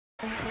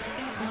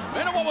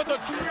Minowa with the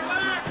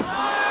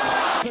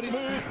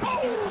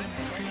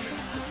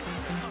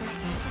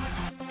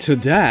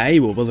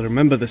Today we will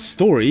remember the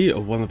story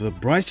of one of the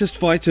brightest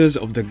fighters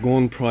of the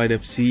Gon Pride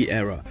FC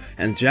era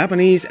and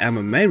Japanese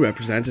MMA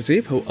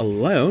representative who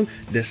alone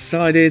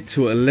decided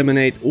to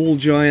eliminate all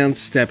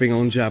giants stepping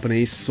on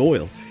Japanese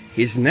soil.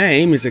 His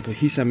name is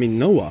Ikuhisa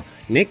Minowa,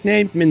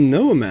 nicknamed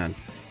Minowaman.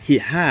 He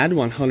had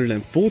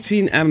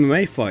 114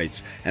 MMA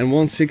fights and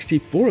won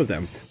 64 of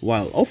them,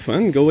 while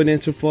often going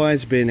into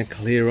fights being a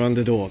clear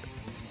underdog.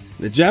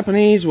 The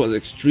Japanese was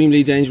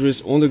extremely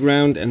dangerous on the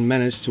ground and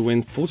managed to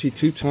win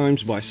 42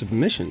 times by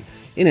submission.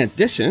 In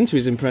addition to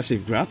his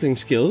impressive grappling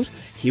skills,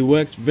 he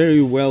worked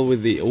very well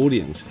with the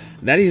audience.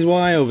 That is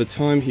why over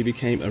time he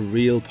became a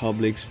real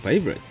public's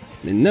favorite.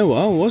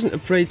 Minowa wasn't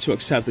afraid to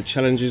accept the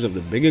challenges of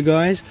the bigger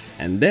guys,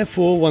 and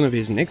therefore one of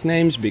his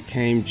nicknames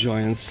became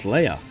Giant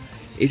Slayer.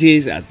 It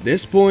is at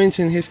this point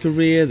in his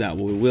career that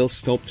we will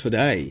stop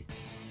today.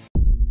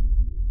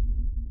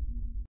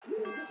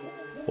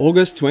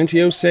 August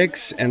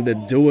 2006 and the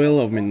duel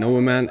of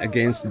Minowaman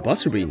against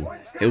Butterbean.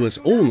 He was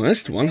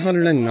almost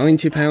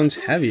 190 pounds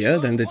heavier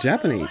than the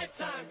Japanese.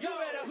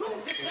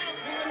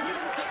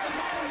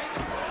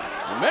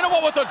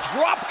 Minowa with a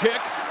drop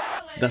kick.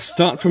 The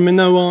start from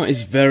Minowa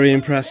is very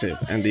impressive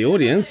and the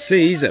audience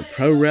sees a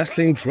pro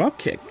wrestling drop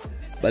kick.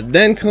 But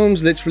then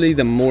comes literally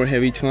the more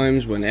heavy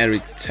times when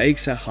Eric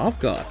takes a half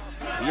guard.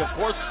 He of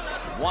course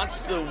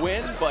wants the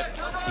win, but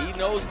he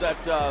knows that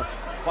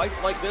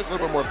fights like this, a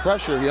little bit more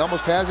pressure. He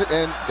almost has it,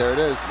 and there it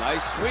is.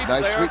 Nice sweep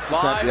nice there. Sweep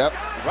attempt. Yep.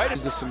 Right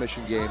is the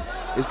submission game.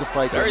 Is the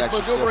fight there? He's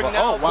maneuvering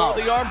now for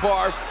the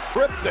armbar.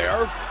 Grip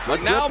there,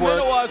 but now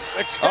Minowa's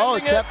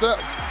extending it.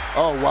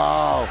 Oh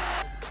wow!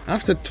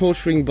 After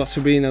torturing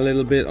Butterbean a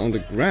little bit on the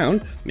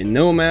ground,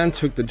 Minowaman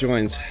took the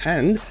giant's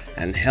hand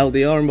and held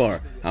the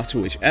armbar, after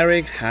which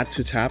Eric had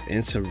to tap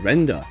in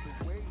surrender.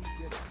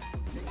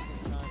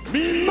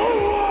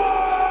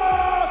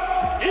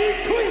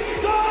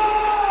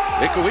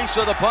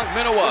 Ikuhisa the Punk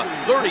Minowa,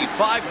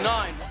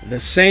 35-9. The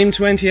same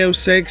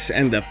 2006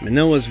 and of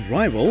Minowa's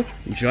rival,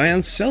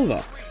 Giant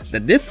Silva. The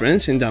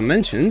difference in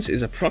dimensions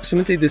is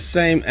approximately the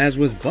same as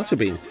with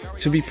Butterbean.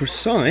 To be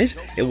precise,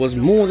 it was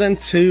more than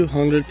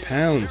 200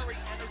 pounds. Forward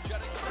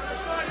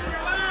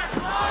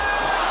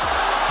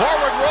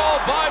roll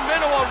by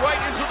Minowa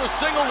right into the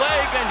single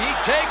leg, and he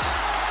takes.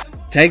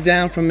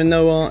 Takedown from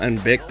Minowa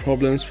and big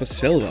problems for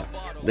Silva.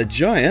 The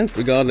giant,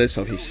 regardless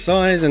of his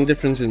size and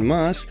difference in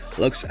mass,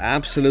 looks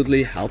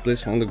absolutely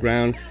helpless on the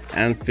ground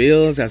and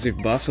feels as if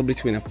battle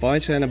between a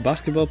fighter and a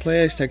basketball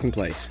player is taking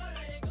place.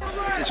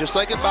 It's just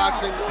like in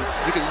boxing.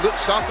 You can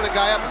soften a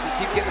guy up and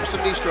keep getting him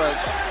some knee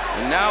strikes.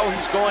 And now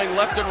he's going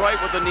left and right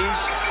with the knees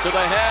to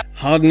the head.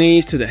 Hard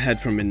knees to the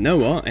head from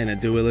Minowa and a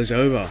duel is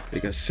over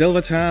because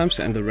Silva taps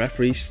and the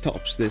referee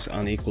stops this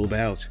unequal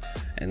bout.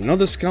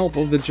 Another scalp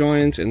of the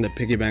giant in the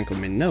piggy bank of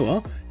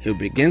Minowa, who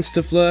begins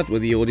to flirt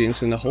with the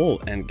audience in the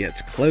hall and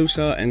gets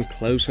closer and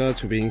closer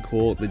to being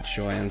called the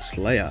Giant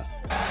Slayer.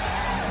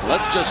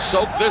 Let's just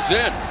soak this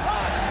in.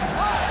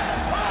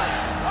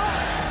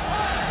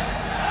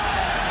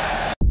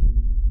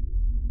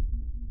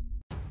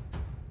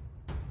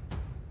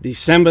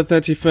 December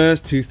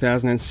 31st,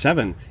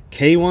 2007,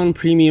 K1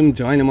 Premium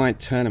Dynamite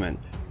Tournament.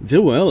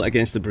 Duel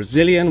against the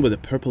Brazilian with a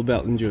purple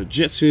belt in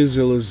Jiu-Jitsu,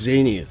 Zulu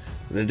Zenio.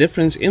 The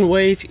difference in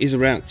weight is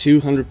around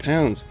 200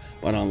 pounds,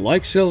 but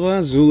unlike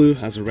Silva, Zulu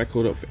has a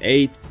record of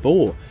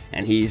 8-4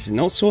 and he is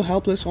not so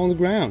helpless on the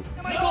ground.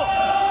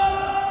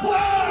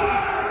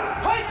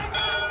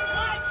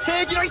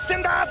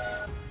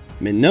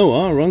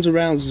 Minowa runs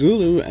around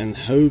Zulu and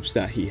hopes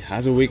that he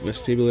has a weak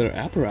vestibular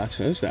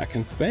apparatus that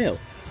can fail.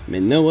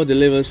 Minowa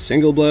delivers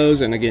single blows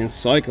and again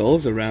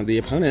cycles around the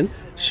opponent,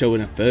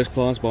 showing a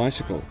first-class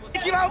bicycle.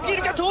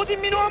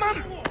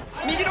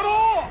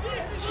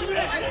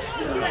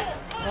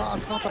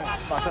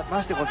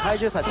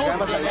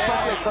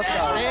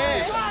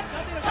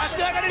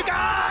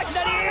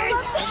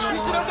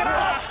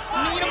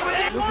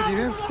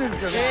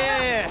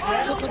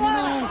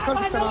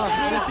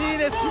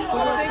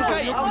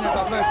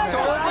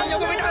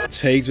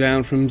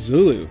 Takedown from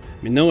Zulu.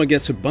 Minowa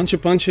gets a bunch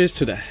of punches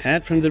to the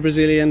head from the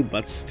Brazilian,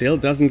 but still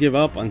doesn't give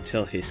up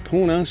until his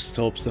corner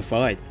stops the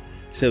fight.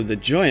 So the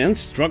giant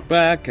struck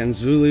back and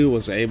Zulu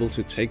was able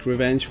to take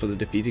revenge for the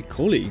defeated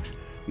colleagues,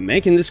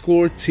 making the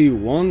score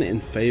 2-1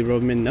 in favor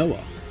of Minowa.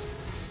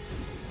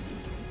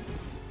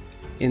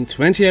 In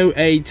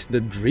 2008, the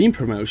Dream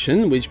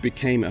promotion, which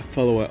became a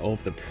follower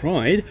of the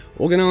Pride,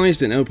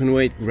 organized an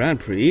openweight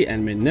Grand Prix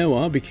and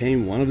Minowa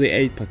became one of the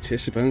 8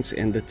 participants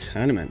in the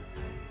tournament.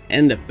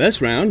 In the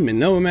first round,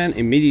 Minowaman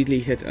immediately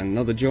hit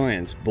another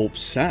giant, Bob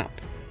Sapp,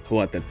 who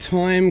at the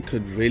time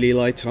could really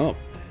light up.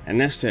 And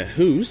Nestor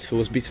Hoost, who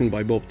was beaten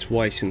by Bob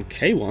twice in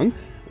K1,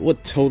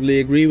 would totally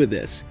agree with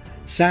this.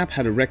 Sapp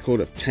had a record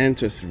of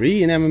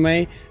 10-3 in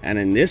MMA, and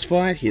in this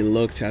fight he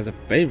looked as a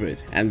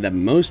favorite and the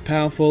most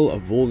powerful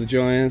of all the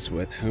giants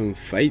with whom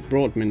fate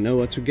brought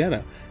Minowa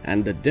together,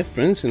 and the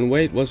difference in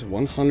weight was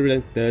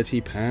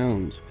 130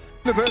 pounds.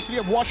 University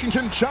of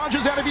Washington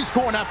charges out of his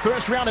corner.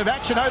 First round of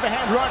action,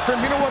 overhand right from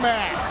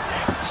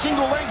Minowaman.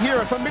 Single leg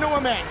here from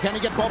Minowaman. Can he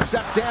get Bob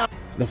Zapp down?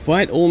 The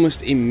fight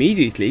almost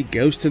immediately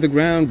goes to the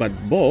ground,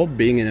 but Bob,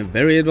 being in a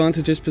very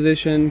advantageous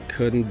position,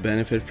 couldn't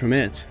benefit from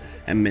it,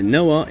 and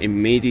Minowa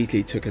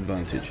immediately took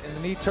advantage. And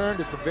the knee turned,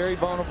 it's a very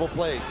vulnerable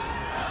place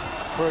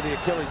for the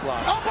Achilles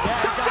lock. Oh, Bob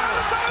Zapp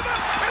down, it's over!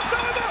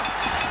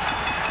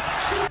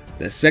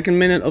 The second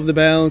minute of the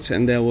bout,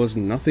 and there was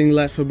nothing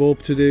left for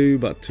Bob to do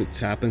but to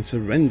tap and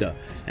surrender,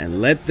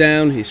 and let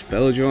down his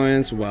fellow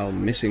Giants while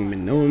missing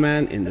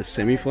Minowaman in the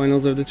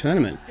semi-finals of the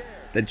tournament.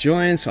 The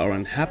Giants are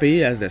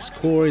unhappy as their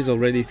score is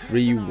already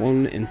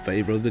 3-1 in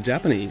favor of the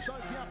Japanese.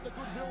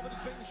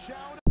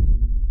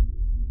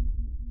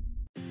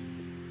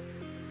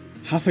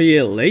 Half a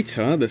year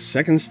later, the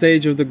second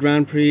stage of the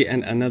Grand Prix,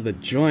 and another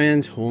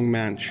giant,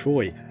 Hongman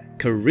Choi,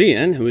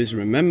 Korean, who is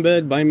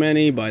remembered by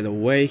many by the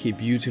way he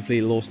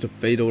beautifully lost to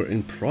Fedor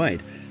in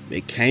Pride,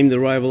 became the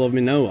rival of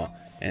Minowa.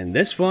 In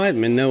this fight,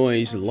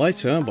 Minowa is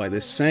lighter by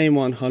the same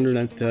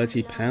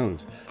 130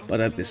 pounds, but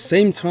at the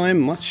same time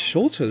much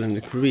shorter than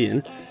the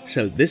Korean,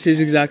 so this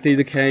is exactly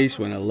the case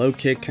when a low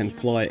kick can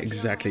fly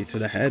exactly to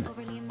the head.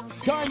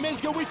 Guy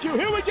Mesga with you,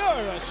 here we go!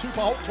 A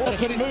super Hulk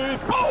torpedo move.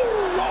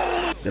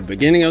 Oh, roll! The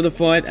beginning of the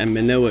fight, and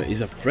Minowa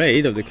is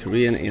afraid of the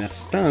Korean in a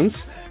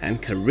stance,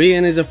 and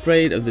Korean is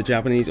afraid of the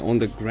Japanese on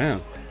the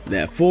ground.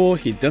 Therefore,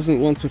 he doesn't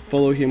want to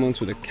follow him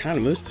onto the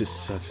canvas to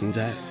certain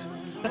death.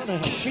 I don't know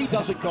how she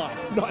does it, guy,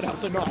 night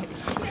after night.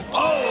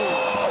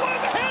 Oh,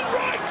 overhand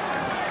right!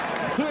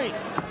 Three.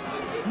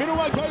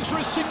 Minowa goes for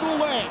a single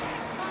leg.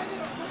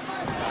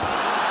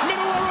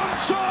 Minowa on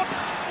top!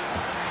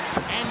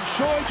 And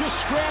Choi just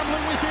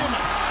scrambling with him.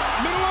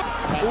 Minowa.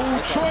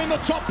 Oh, Choi in the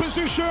top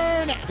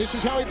position. This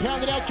is how he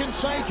pounded out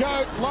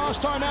Kinseiko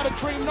last time out at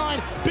Dream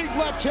 9. Big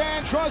left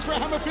hand, tries for a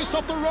hammer fist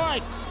off the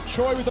right.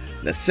 Choi with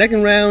the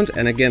second round,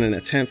 and again an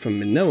attempt from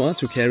Minowa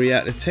to carry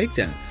out a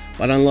takedown.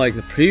 But unlike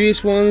the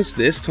previous ones,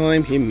 this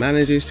time he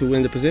manages to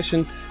win the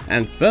position,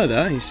 and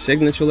further his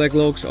signature leg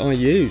locks are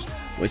used,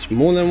 which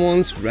more than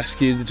once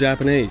rescued the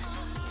Japanese.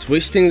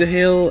 Twisting the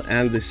heel,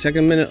 and the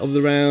second minute of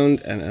the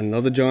round, and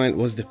another giant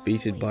was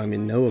defeated by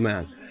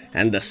Minowaman,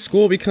 and the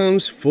score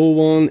becomes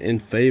 4-1 in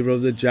favor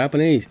of the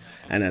Japanese,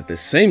 and at the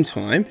same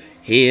time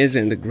he is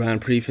in the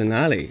Grand Prix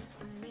finale.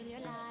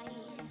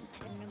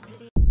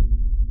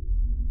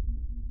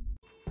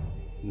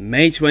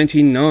 May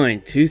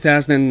 29,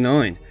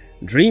 2009,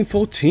 Dream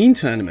 14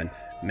 tournament.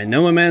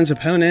 Minowaman's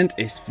opponent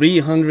is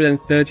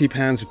 330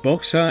 pounds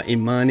boxer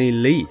Imani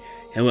Lee,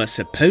 who was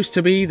supposed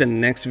to be the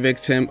next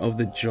victim of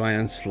the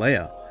Giant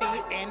Slayer.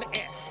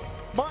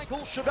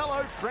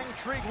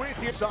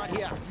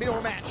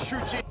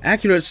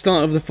 Accurate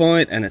start of the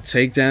fight and a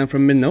takedown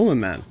from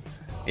Minowaman.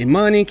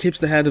 Imani keeps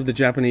the head of the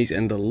Japanese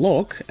in the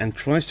lock and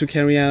tries to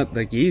carry out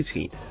the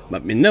guillotine,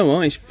 but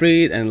Minowa is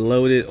freed and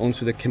loaded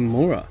onto the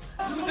Kimura.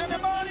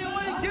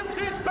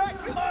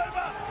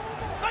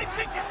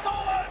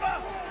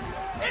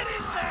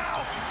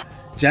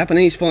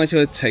 Japanese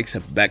fighter takes a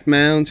back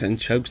mount and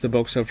chokes the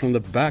boxer from the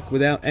back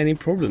without any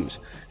problems,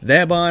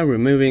 thereby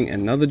removing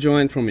another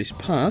giant from his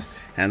path,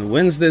 and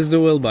wins this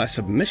duel by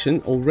submission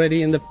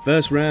already in the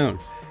first round,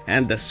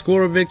 and the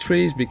score of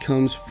victories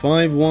becomes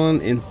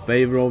 5-1 in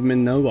favor of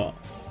Minowa.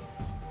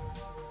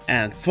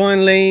 And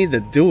finally,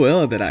 the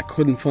duel that I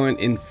couldn't find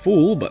in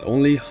full but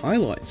only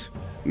highlights.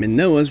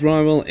 Minowa's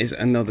rival is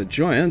another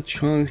giant,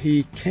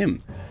 Chung-hee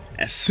Kim.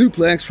 A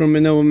suplex from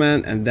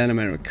Minowaman and then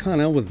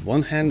Americana with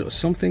one hand or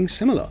something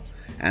similar.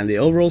 And the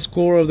overall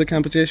score of the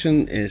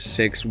competition is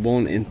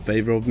 6-1 in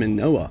favor of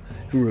Minowa,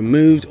 who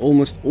removed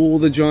almost all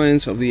the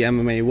giants of the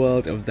MMA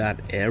world of that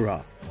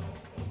era.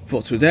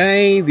 For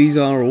today, these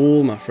are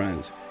all, my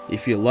friends.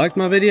 If you liked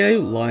my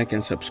video, like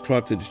and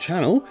subscribe to the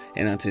channel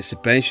in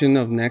anticipation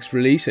of next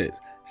releases.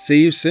 See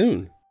you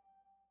soon.